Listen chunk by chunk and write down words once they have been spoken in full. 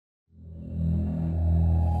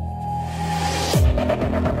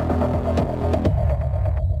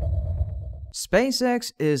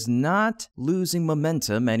SpaceX is not losing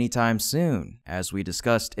momentum anytime soon. As we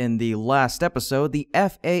discussed in the last episode, the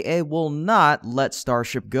FAA will not let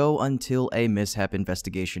Starship go until a mishap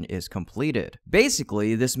investigation is completed.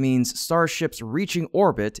 Basically, this means Starship's reaching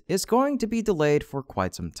orbit is going to be delayed for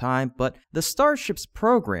quite some time, but the Starship's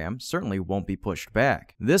program certainly won't be pushed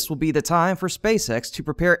back. This will be the time for SpaceX to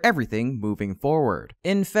prepare everything moving forward.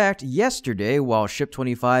 In fact, yesterday, while Ship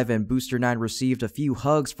 25 and Booster 9 received a few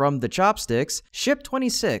hugs from the chopsticks, Ship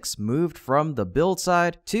 26 moved from the build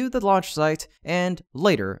side to the launch site and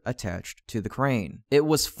later attached to the crane. It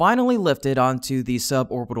was finally lifted onto the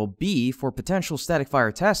suborbital B for potential static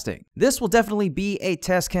fire testing. This will definitely be a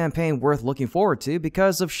test campaign worth looking forward to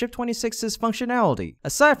because of Ship 26's functionality.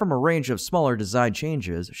 Aside from a range of smaller design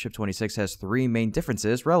changes, Ship 26 has three main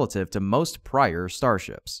differences relative to most prior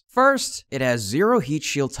Starships. First, it has zero heat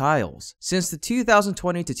shield tiles. Since the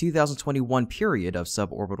 2020 to 2021 period of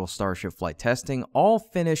suborbital Starship flight testing, all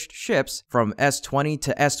finished ships from S20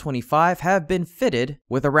 to S25 have been fitted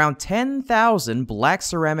with around 10,000 black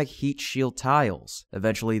ceramic heat shield tiles.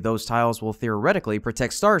 Eventually, those tiles will theoretically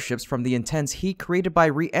protect Starships from the intense heat created by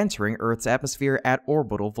re-entering Earth's atmosphere at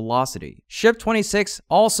orbital velocity. Ship 26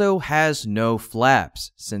 also has no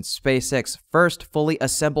flaps. Since SpaceX first fully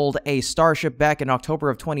assembled a Starship back in October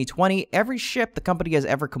of 2020, every ship the company has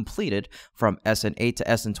ever completed, from SN8 to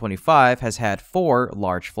SN25, has had 4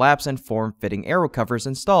 large flaps and form-fitting aero covers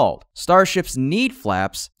installed. Starships need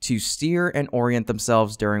flaps to steer and orient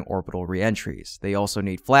themselves during orbital re-entries. They also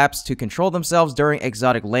need flaps to control themselves during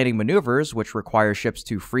exotic landing maneuvers, which require ships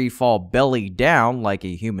to free fall belly down like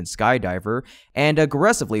a human skydiver and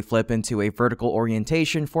aggressively flip into a vertical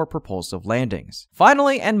orientation for propulsive landings.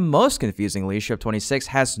 Finally, and most confusingly, Ship 26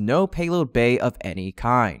 has no payload bay of any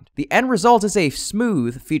kind. The end result is a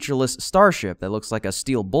smooth, featureless Starship that looks like a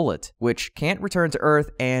steel bullet, which can't return to Earth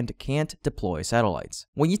and can't deploy satellites.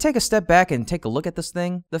 When you take a step back and take a look at this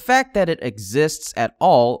thing, the fact that it exists at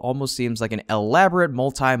all almost seems like an elaborate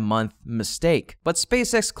multi-month mistake, but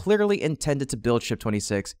SpaceX clearly intended to build Ship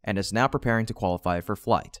 26 and is now preparing to qualify for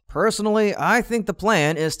flight. Personally, I think the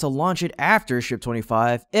plan is to launch it after Ship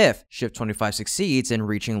 25 if Ship 25 succeeds in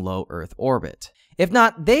reaching low Earth orbit. If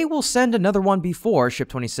not, they will send another one before Ship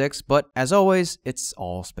 26, but as always, it's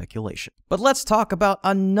all speculation. But let's talk about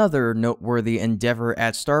another noteworthy endeavor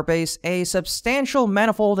at Starbase. A substantial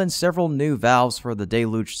manifold and several new valves for the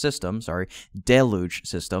deluge system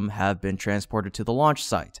have been transported to the launch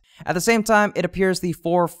site. At the same time, it appears the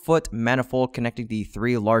 4-foot manifold connecting the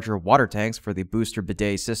 3 larger water tanks for the booster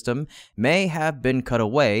bidet system may have been cut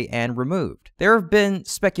away and removed. There have been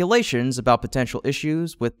speculations about potential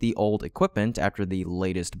issues with the old equipment after the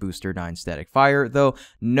latest Booster 9 static fire, though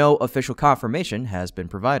no official confirmation has been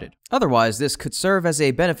provided. Otherwise, this could serve as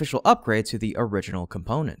a beneficial upgrade to the original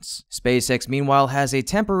components. SpaceX, meanwhile, has a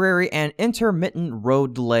temporary and intermittent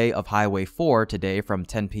road delay of Highway 4 today from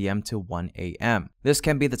 10 p.m. to 1 a.m. This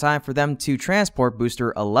can be the time for them to transport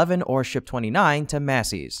Booster 11 or Ship 29 to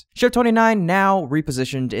Massey's. Ship 29, now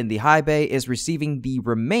repositioned in the high bay, is receiving the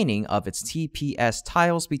remaining of its TPS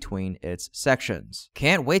tiles between its sections.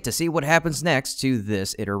 Can't wait to see what happens next to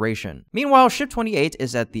this iteration. Meanwhile, Ship 28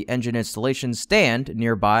 is at the engine installation stand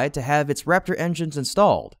nearby to have its Raptor engines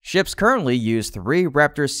installed. Ships currently use 3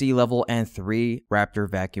 Raptor sea level and 3 Raptor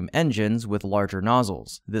vacuum engines with larger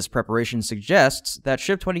nozzles. This preparation suggests that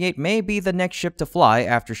Ship 28 may be the next ship to fly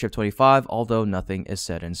after Ship 25, although nothing is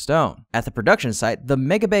set in stone. At the production site, the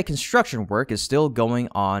Mega Bay construction work is still going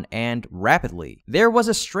on and rapidly. There was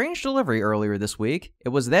a strange delivery earlier this week. It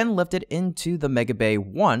was then lifted into the Mega Bay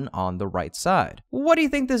 1 on the right side. What do you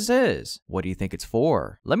think this is? What do you think it's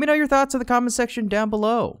for? Let me know your thoughts in the comment section down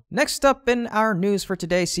below. Next up in our news for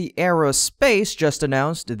today, Sierra Space just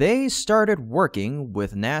announced they started working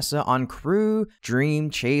with NASA on Crew Dream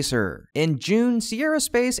Chaser. In June, Sierra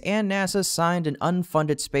Space and NASA signed an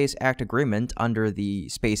unfunded Space Act agreement under the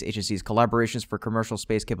Space Agency's Collaborations for Commercial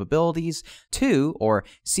Space Capabilities 2, or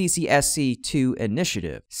CCSC-2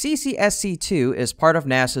 initiative. CCSC-2 is part of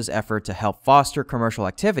NASA's effort to help foster commercial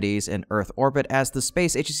activities in Earth orbit as the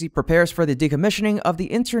Space Agency prepares for the decommissioning of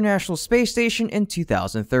the International Space Station in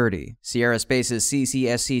 2030. Sierra Space's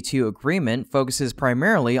CCSC-2 agreement focuses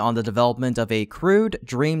primarily on the development of a crewed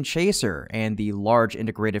Dream Chaser and the Large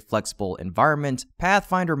Integrated Flexible Environment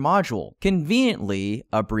Pathfinder module, conveniently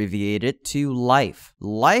abbreviated to LIFE.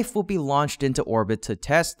 LIFE will be launched into orbit to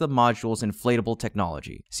test the module's inflatable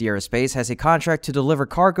technology. Sierra Space has a contract to deliver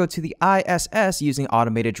cargo to the ISS using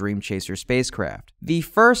automated Dream Chaser spacecraft. The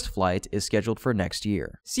first flight is scheduled for next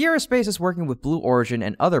year. Sierra Space is working with Blue Origin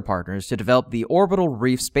and other partners to develop the Orbital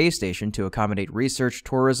Reef space station to accommodate research,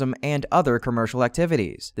 tourism, and other commercial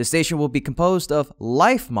activities. The station will be composed of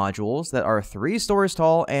life modules that are 3 stories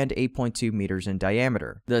tall and 8.2 meters in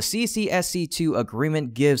diameter. The CCSC-2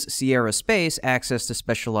 agreement gives Sierra Space access to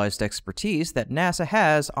specialized expertise that NASA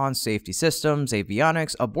has on safety systems,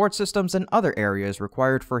 avionics, abort systems, and other areas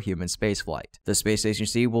required for human spaceflight. The space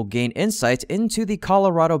agency will gain insight into the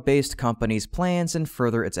Colorado-based company's plans and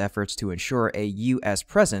further its efforts to ensure a U.S.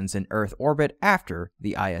 presence in Earth orbit after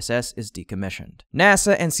the ISS is decommissioned.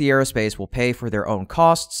 NASA and Sierra Space will pay for their own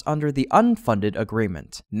costs under the unfunded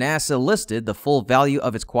agreement. NASA listed the full value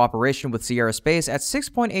of its cooperation with Sierra Space at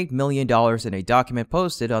 $6.8 million in a document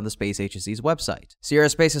posted on the space agency's website. Sierra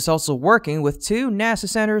Space is also working with 2 NASA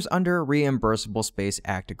centers under Reimbursable Space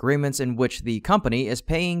Act agreements in which the company is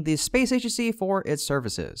paying the space agency for its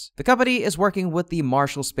services. The company is working with the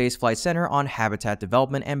Marshall Space Flight Center on habitat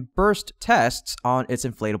development and burst tests on its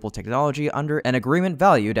inflatable technology under an agreement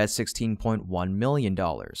valued at $16.1 million.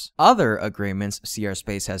 Other agreements Sierra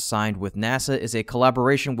Space has signed with NASA is a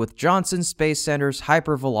collaboration with Johnson Space Center's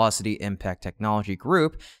Hypervelocity Impact Technology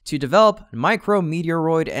Group to develop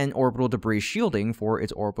micrometeoroid and orbital debris shielding for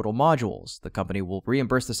its orbital modules. The company will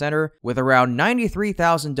reimburse the center with around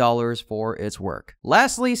 $93,000 for its work.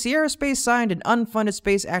 Lastly, Sierra Space signed an unfunded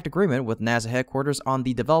Space Act agreement with NASA headquarters on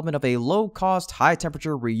the development of a low-cost,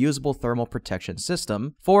 high-temperature, reusable thermal protection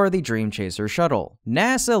system for the Dream Chaser shuttle.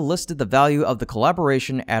 NASA listed the value of the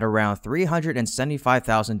collaboration at around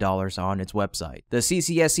 $375,000 on its website. The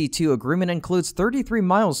CCSC-2 agreement includes 33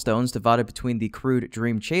 milestones divided between the crewed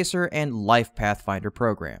Dream Chaser and Life Pathfinder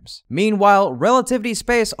programs. Meanwhile, Relativity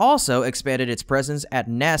Space also expanded its presence at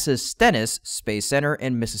NASA's Stennis Space Center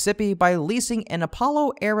in Mississippi by leasing an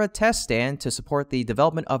Apollo-era test stand to support the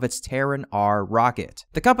development of its Terran R rocket.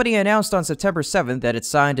 The company announced on September 7th that it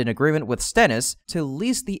signed an agreement with Stennis to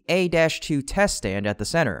lease the A-2 test stand at the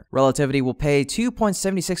center. Relativity will pay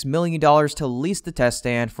 $2.76 million to lease the test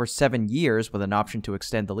stand for 7 years with an option to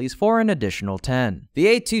extend the lease for an additional 10. The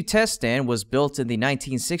A-2 test stand was built in the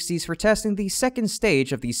 1960s for testing the second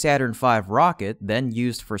stage of the Saturn V rocket, then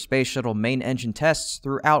used for Space Shuttle main engine tests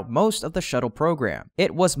throughout most of the shuttle program.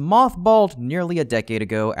 It was mothballed nearly a decade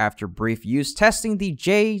ago after brief use testing the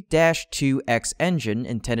J-2X engine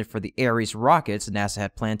intended for the Ares rockets NASA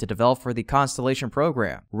had planned to develop for the Constellation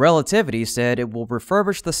program. Relativity said it will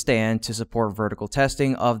refurbish the stand to support vertical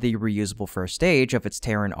testing of the reusable first stage of its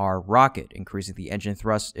Terran R rocket, increasing the engine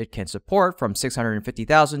thrust it can support from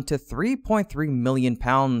 650,000 to 3.3 million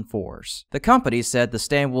pound force. The company said the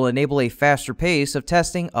stand will enable a faster pace of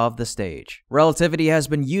testing of the stage. Relativity has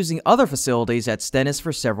been using other facilities at Stennis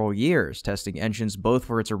for several years, testing engines both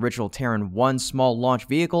for its original Terran 1 small launch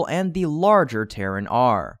vehicle and the larger Terran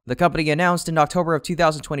R. The company announced in October of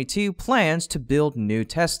 2022 plans to build new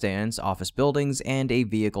test stands, office buildings, and a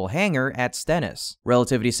vehicle hangar at Stennis.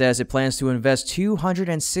 Relativity says it plans to invest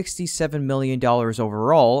 $267 million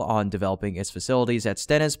overall on developing its facilities at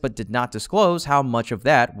Stennis, but did not disclose how much of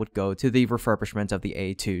that would go to the refurbishment of the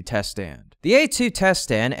A-2 test stand. The A-2 test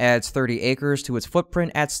stand adds 30 acres to its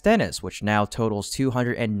footprint at Stennis, which now totals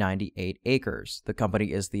 298 acres. The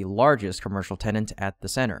company is the largest commercial tenant at the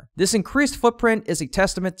center. This increased footprint is a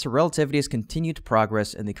testament to Relativity's continued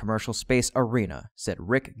progress in the commercial space arena, said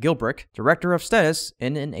Rick Gilbrick, director of Stennis,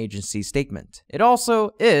 in an agency statement. It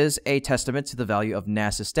also is a testament to the value of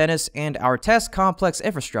NASA Stennis and our test complex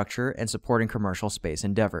infrastructure in supporting commercial space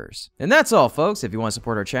endeavors. And that's all, folks. If you want to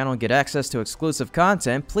support our channel and get access to exclusive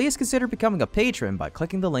content, please consider becoming a patron by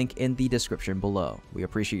clicking the link in the description below. We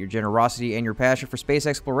appreciate your generosity and your passion for space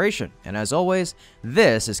exploration. And as always,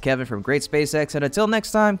 this is Kevin from Great SpaceX, and until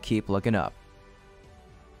next time, keep looking up.